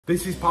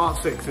This is part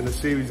 6 in a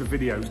series of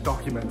videos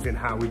documenting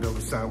how we build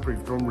a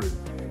soundproof drum room.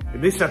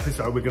 In this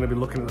episode, we're going to be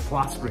looking at the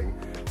plastering.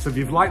 So if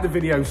you've liked the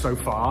video so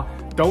far,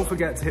 don't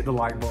forget to hit the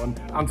like button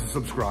and to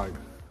subscribe.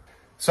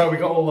 So we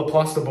got all the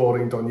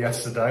plasterboarding done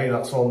yesterday.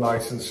 That's all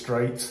nice and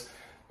straight,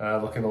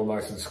 looking all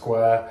nice and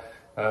square.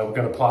 We're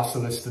going to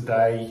plaster this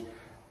today.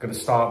 Going to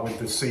start with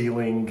the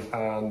ceiling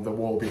and the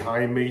wall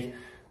behind me,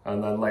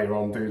 and then later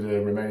on do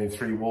the remaining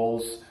 3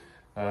 walls.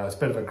 It's a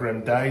bit of a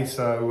grim day,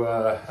 so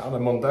on a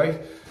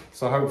Monday.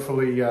 So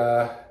hopefully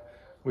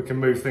we can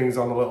move things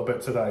on a little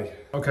bit today.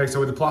 Okay, so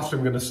with the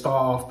plastering, I'm going to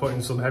start off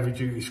putting some heavy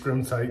duty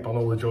scrim tape on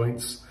all the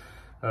joints.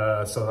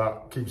 So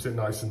that keeps it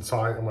nice and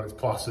tight, and when it's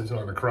plastered, it's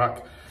not going to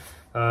crack.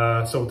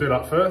 So we'll do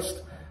that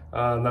first,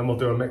 and then we'll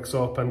do a mix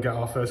up and get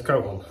our first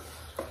coat on.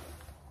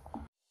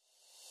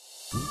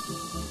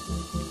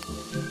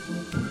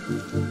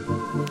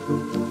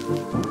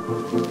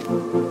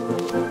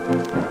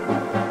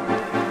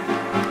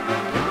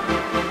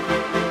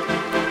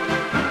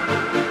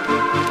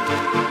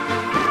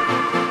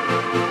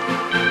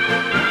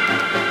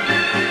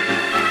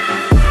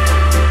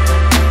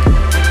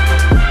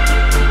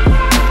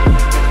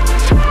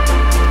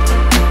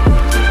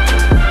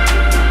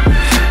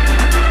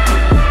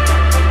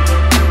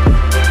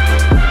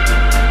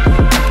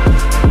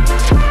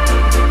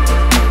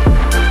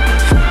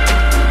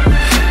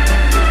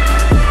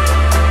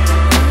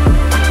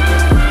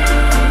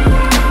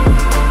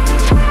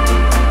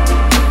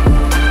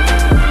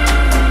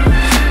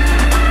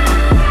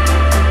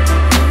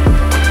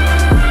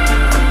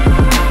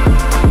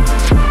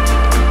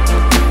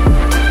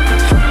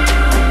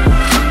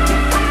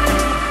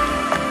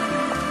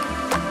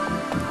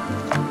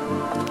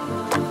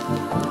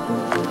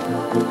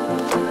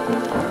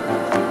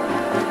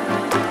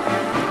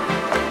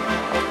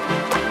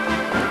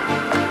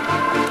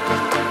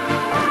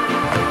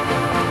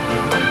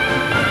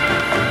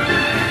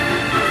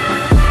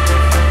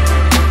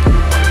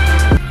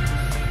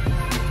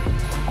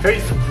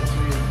 Keith,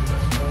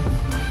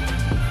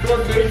 come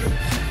on Keith,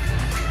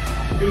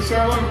 get a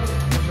solo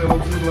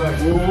to the leg,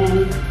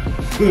 whoa.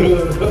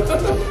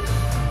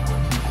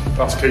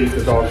 That's Keith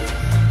the dog,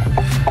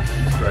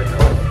 great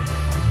dog.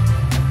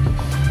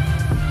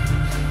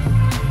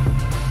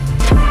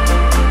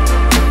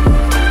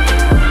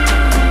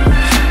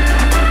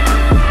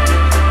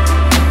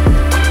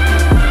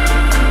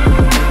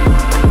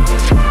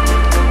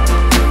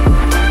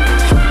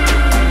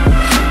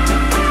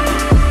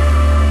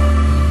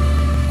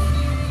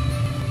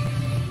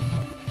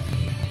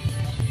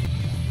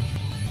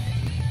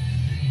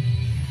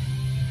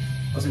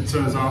 As it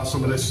turns out,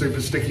 some of this super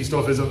sticky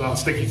stuff isn't that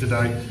sticky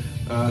today.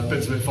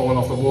 Bits of it falling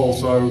off the wall,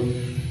 so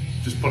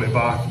just put it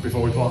back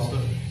before we plaster.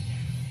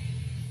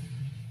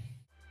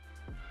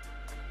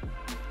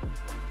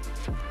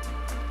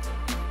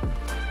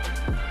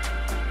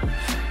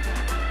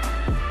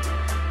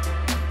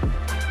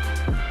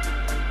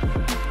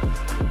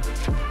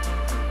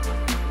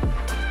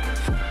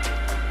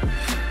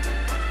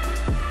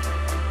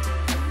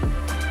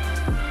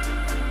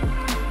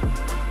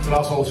 So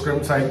that's all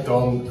scrim tape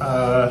done.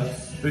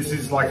 This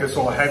is like a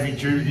sort of heavy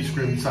duty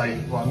scrim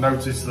tape. Well, I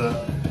noticed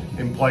that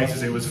in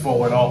places it was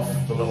falling off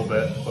a little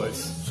bit, but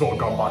it's sort of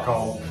gone back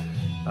on.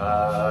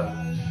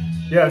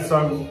 Yeah,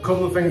 so a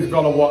couple of things you've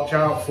got to watch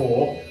out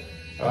for.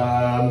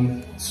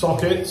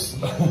 Sockets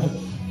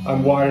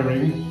and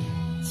wiring.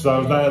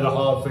 So they're the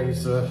hard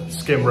things to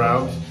skim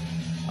round.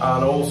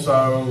 And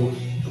also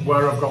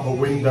where I've got the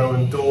window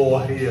and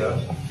door here,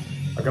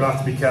 I'm gonna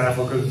have to be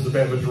careful because it's a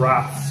bit of a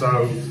draft.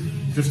 So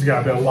just to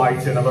get a bit of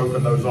light in, I've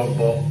opened those up,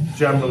 but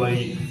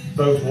generally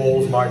those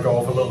walls might go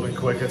off a little bit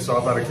quicker, so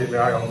I better keep my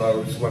eye on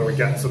those when we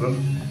get to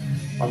them.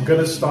 I'm going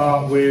to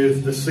start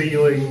with the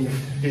ceiling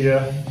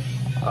here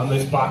and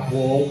this back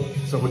wall,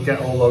 so we'll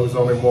get all those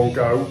on in one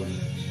go.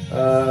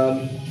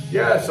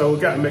 Yeah, so we'll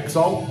get a mix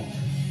on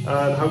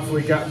and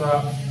hopefully get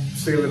that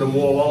ceiling and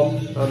wall on,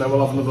 and then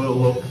we'll have another little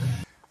look.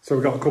 So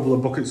we've got a couple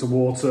of buckets of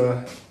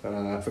water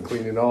for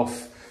cleaning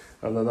off,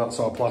 and then that's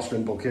our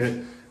plastering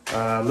bucket.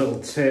 Little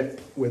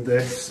tip with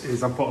this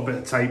is I put a bit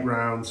of tape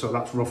round, so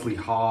that's roughly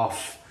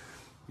half,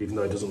 even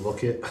though it doesn't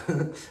look it,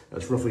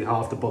 that's roughly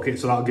half the bucket,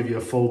 so that'll give you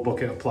a full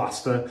bucket of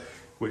plaster,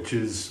 which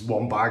is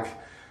 1 bag.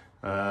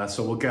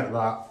 So we'll get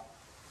that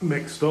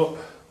mixed up.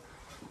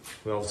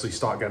 We'll obviously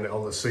start getting it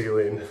on the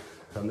ceiling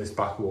and this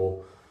back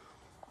wall.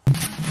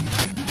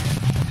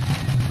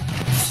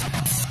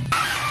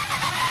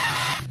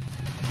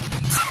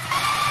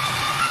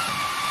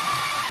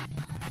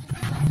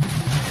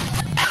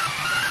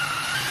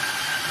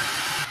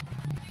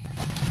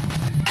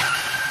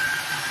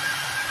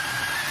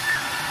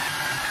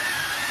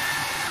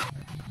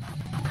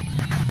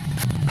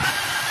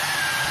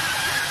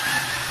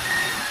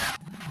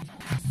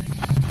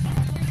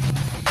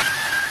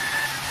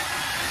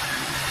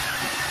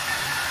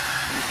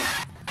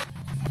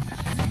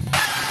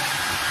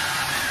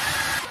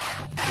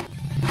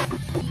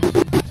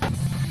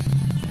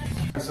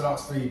 So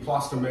that's the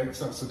plaster mix,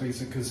 that's a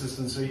decent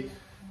consistency.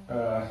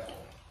 Yeah.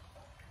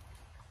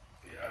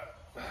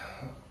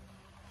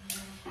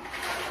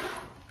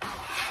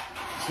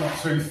 It's not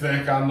too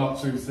thick and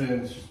not too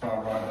thin, it's just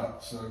about right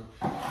that, so.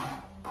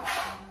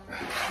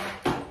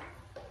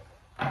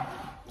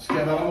 Let's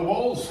get that on the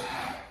walls.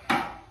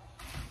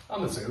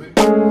 And the ceiling.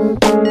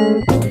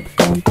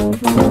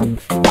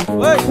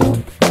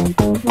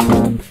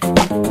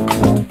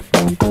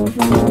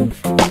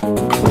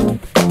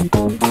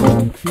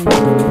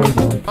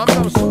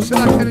 Mamma, su se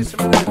la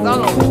carissima del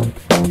dano.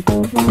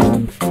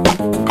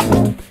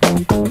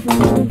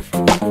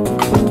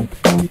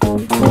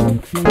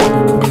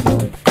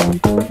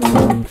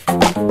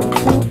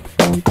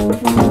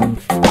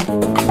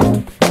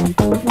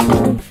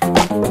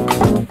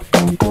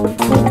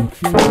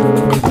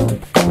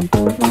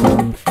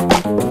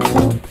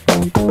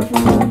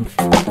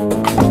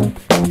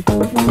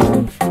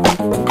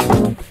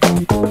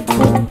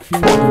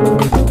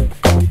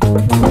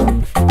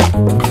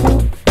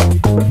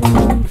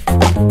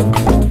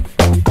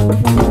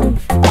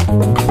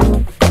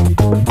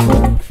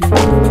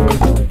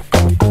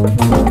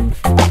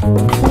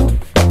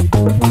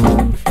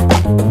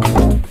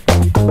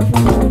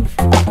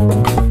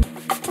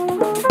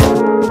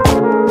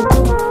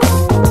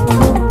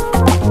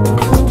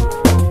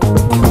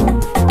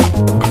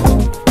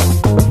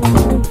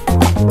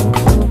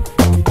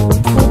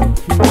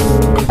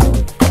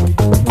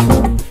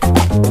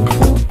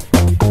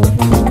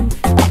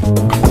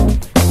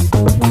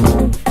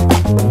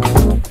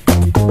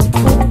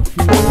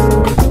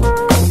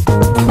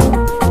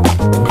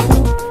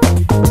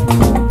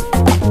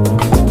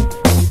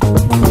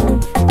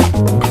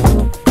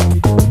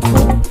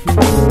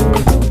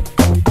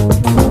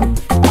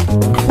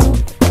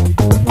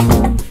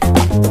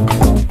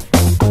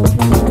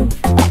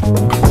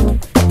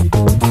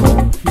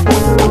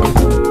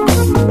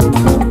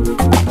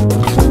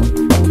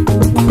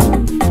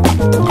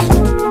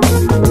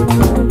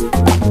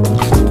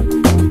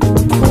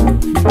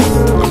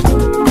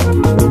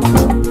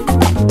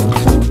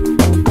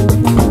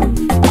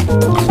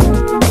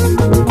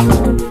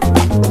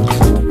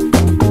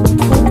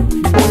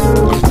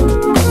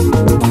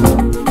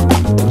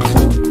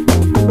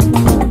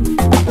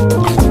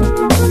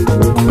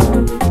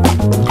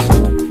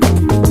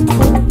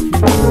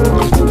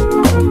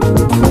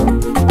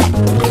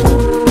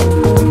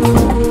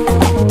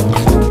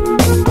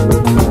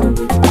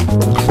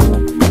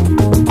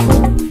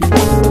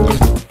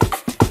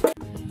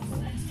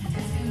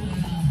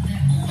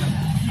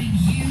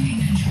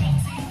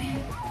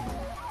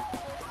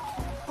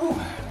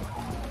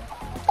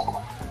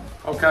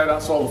 Okay,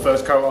 that's all the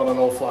first coat on and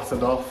all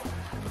flattened off.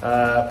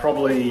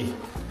 Probably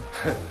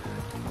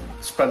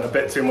spent a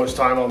bit too much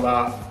time on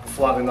that,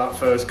 flattening that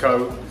first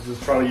coat.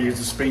 Just trying to use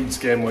the speed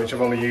skim, which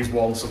I've only used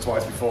once or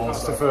twice before.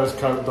 That's the first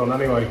coat done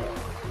anyway.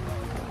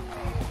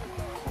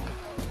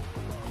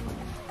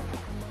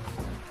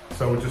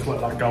 So we'll just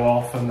let that go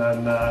off and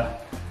then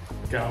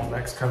get our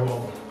next coat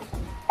on.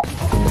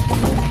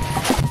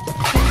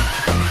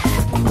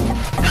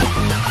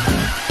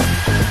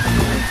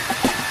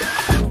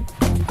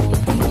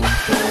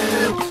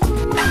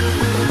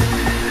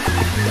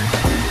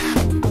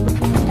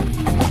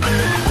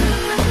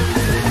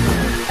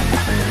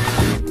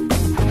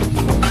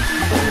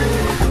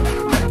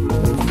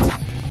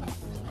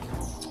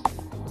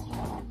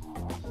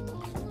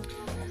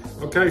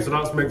 Okay, so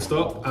that's mixed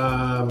up.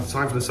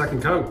 Time for the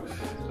second coat.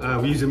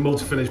 We're using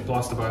multi-finish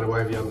plaster, by the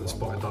way, if you haven't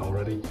spotted that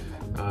already.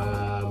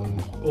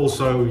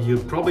 Also,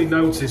 you'll probably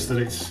notice that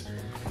it's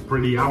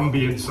pretty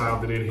ambient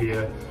sounding in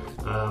here.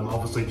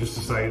 Obviously, just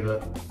to say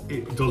that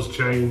it does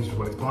change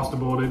when it's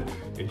plasterboarded,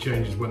 it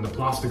changes when the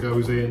plaster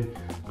goes in,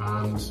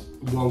 and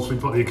once we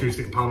put the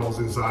acoustic panels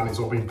inside and it's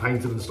all been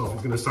painted and stuff,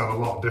 it's going to sound a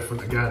lot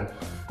different again.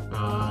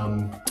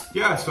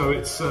 Yeah, so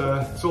it's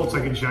all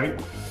taking shape.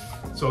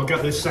 So I'll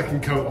get this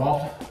second coat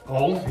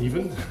on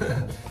even,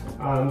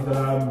 and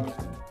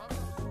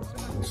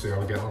we'll see how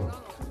we get on.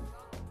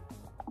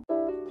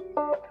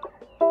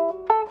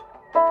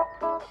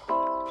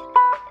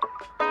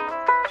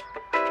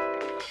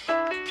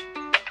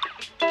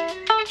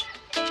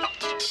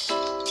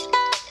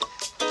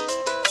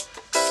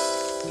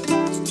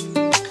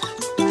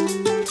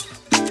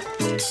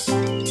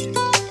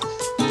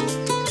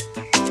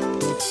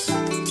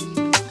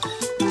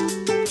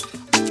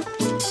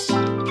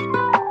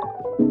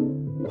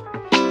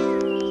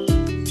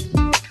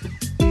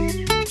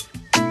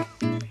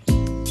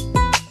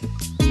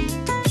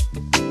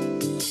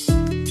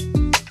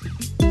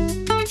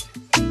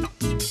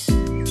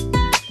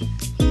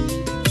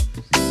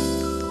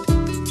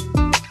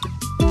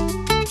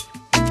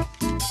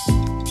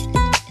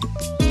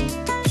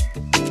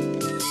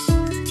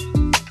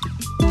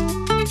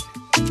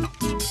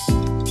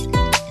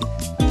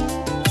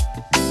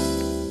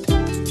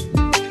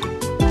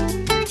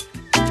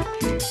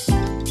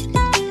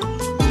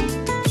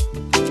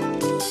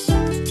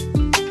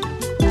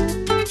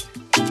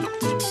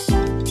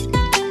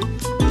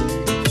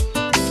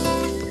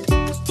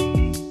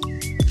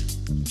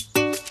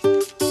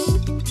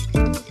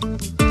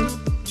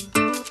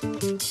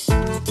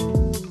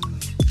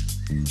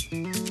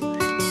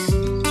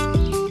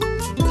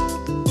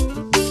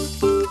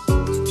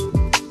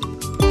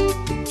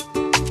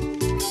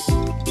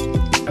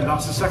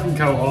 that's the second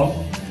coat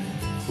on.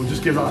 We'll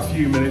just give that a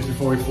few minutes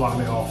before we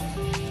flatten it off.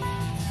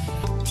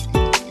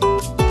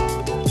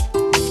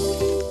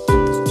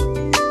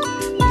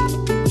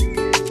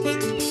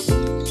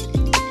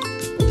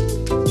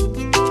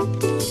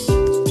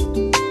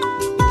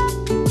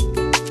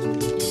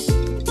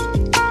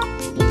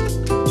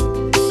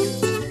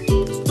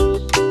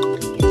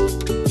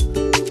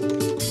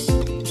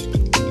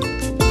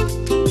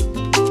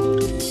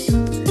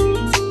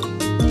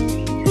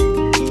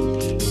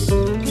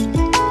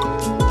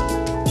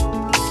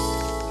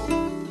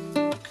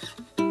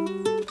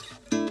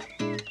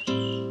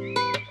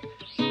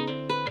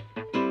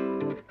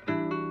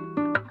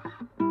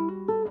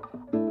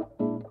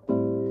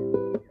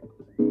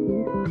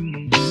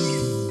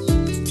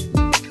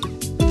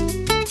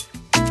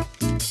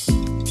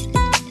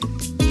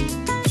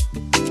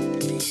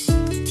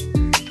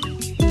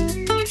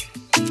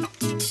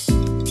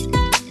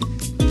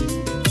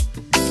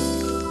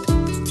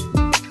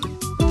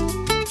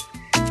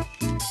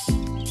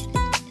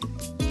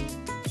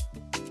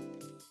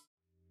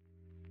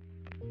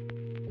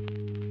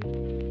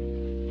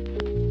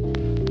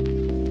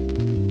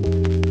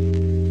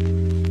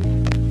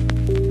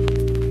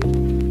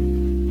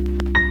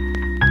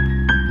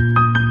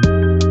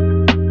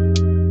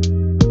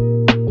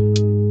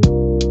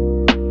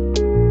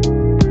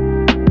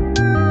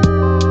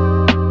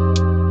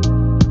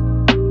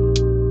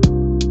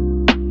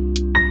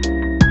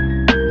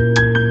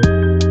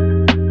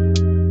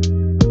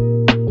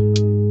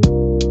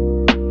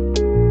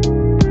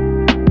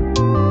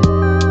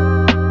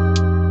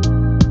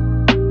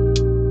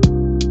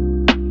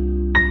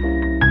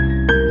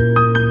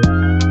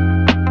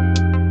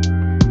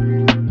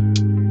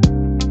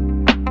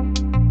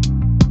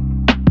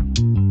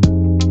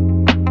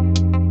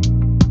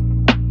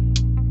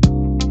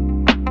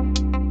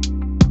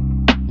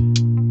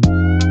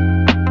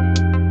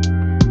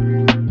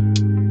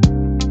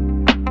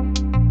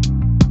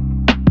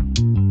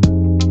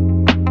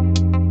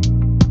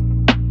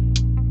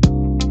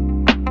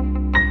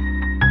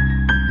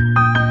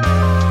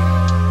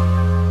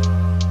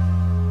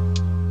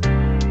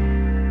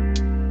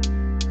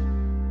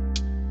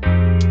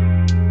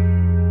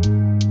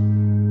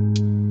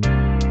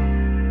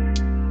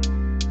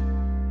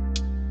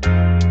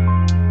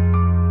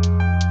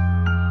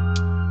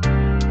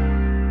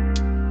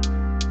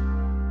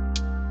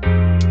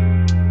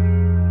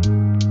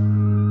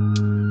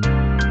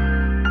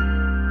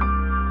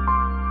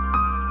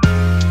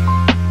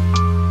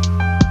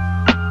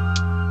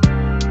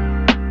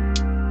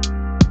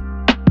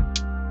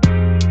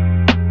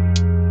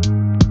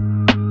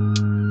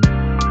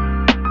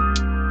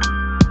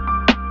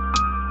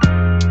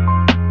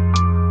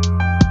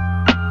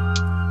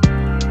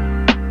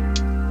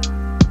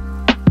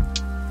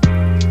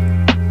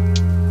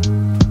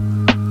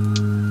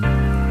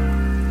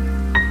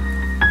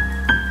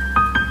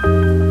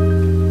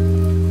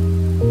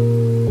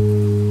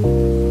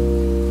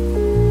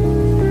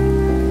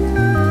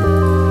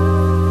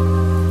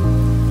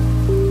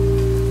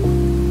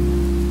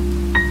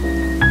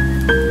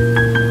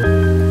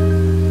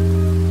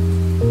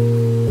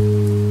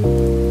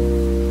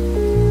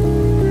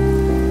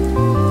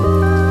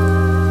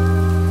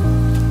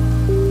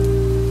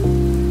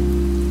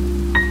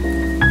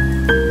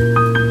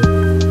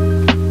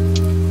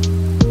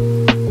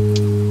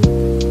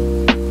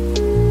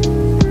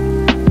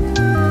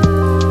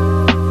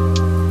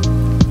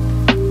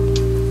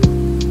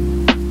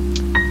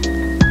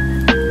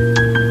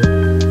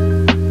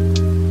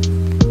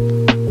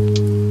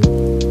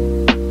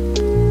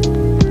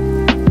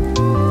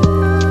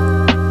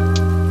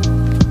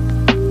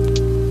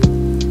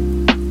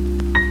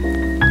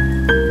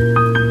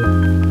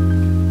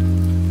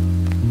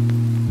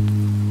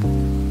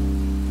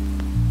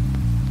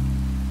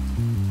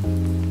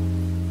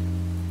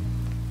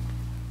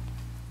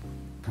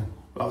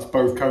 That's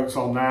both coats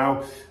on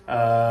now.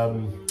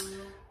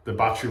 The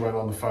battery went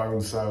on the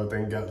phone, so I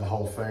didn't get the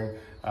whole thing.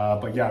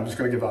 But yeah, I'm just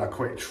gonna give that a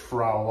quick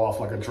trowel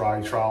off, like a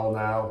dry trowel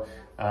now.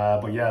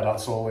 But yeah,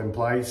 that's all in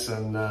place,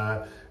 and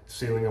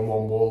ceiling and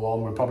one wall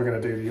on. We're probably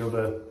gonna do the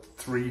other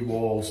 3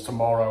 walls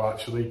tomorrow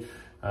actually,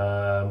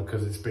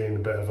 because it's been a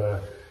bit of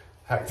a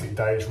hectic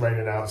day. It's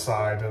raining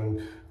outside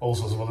and all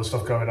sorts of other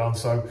stuff going on.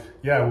 So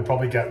yeah, we'll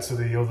probably get to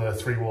the other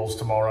 3 walls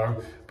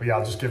tomorrow. But yeah,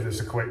 I'll just give this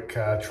a quick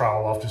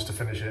trowel off just to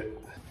finish it.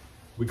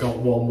 We got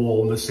 1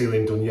 wall and the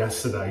ceiling done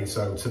yesterday,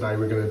 so today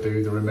we're going to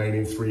do the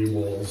remaining 3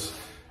 walls.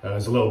 It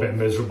was a little bit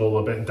miserable,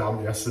 a bit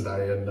damp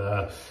yesterday, and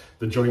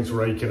the joints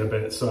were aching a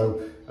bit, so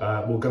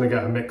we're going to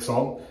get a mix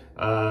on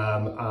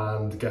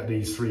and get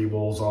these 3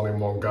 walls on in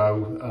one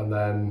go, and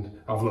then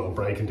have a little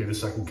break and do the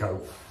second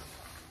coat.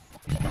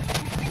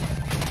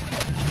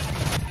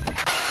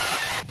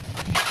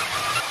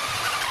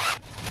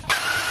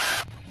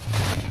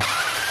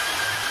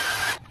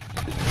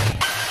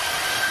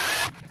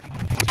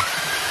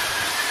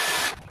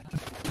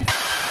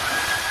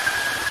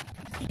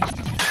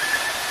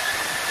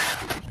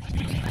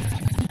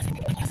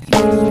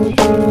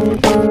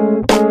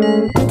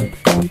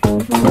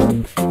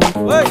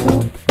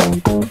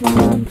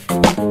 Hey!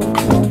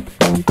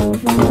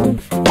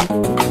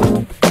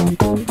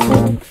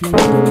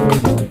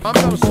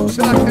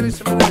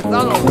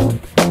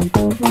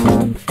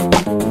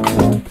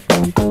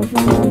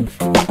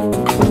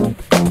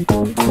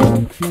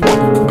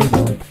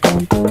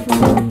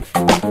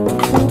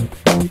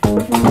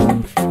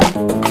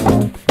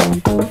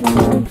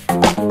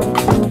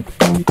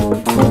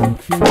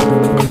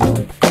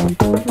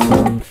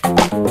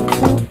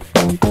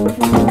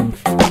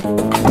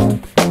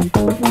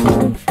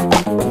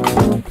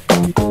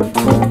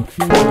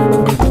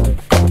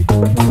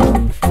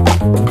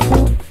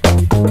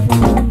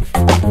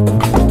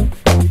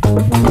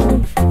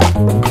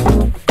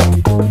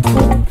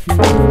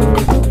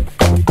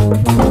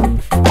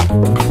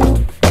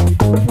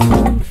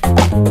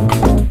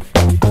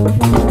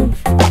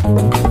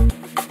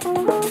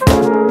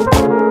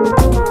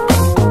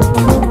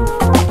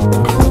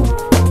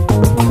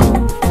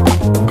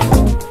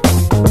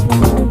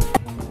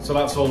 So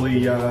that's all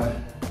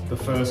the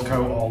first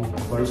coat on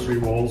those three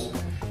walls.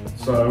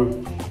 So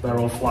they're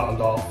all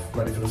flattened off,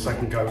 ready for the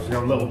second coat. So we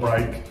have a little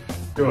break,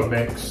 do a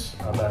mix,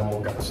 and then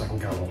we'll get the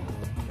second coat on.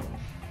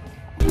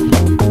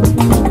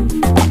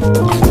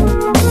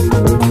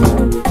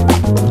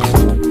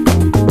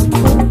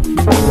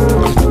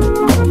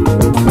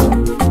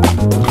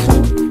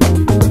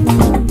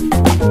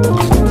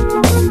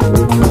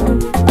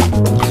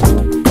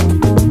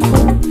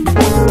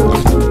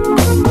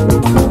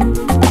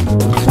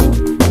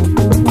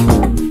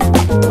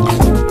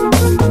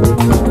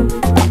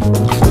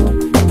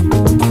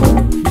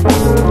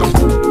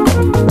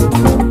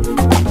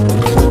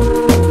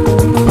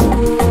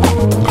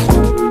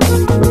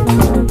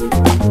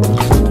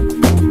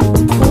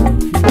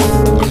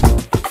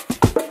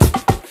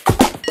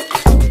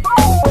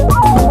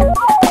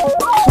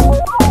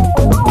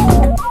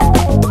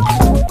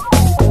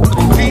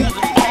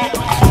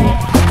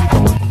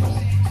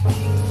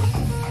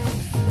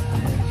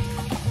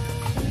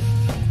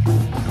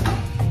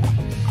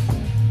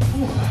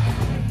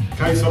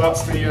 Okay, so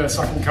that's the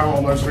second coat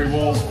on those three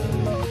walls.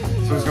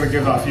 So it's going to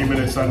give that a few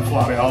minutes then,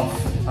 flatten it off.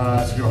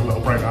 So give it a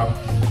little break now.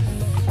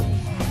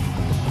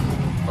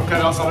 Okay,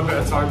 that's had a bit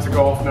of time to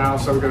go off now,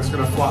 so we're just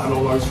going to flatten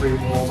all those three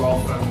walls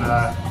off and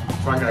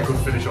try and get a good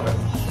finish on it.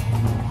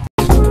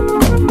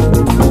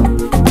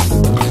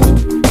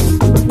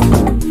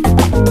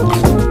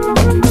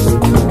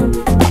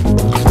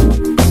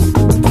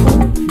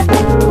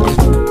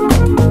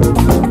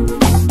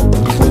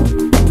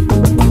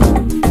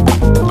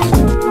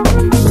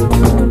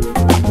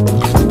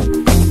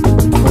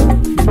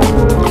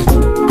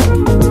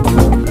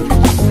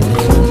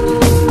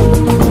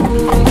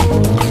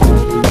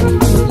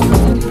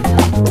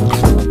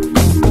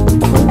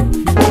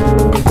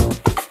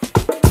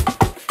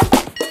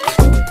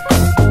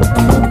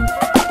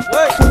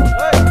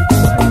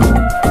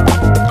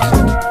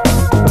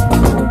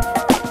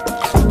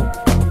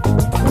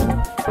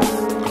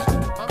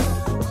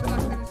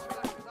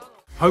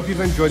 Hope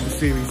you've enjoyed the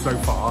series so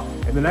far.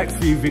 In the next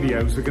few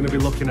videos, we're going to be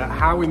looking at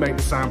how we make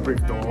the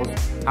soundproof doors,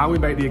 how we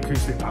make the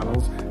acoustic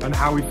panels, and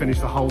how we finish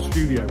the whole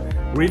studio.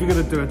 We're even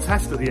going to do a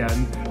test at the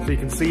end so you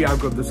can see how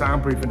good the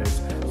soundproofing is.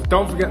 So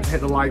don't forget to hit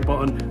the like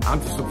button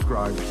and to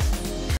subscribe.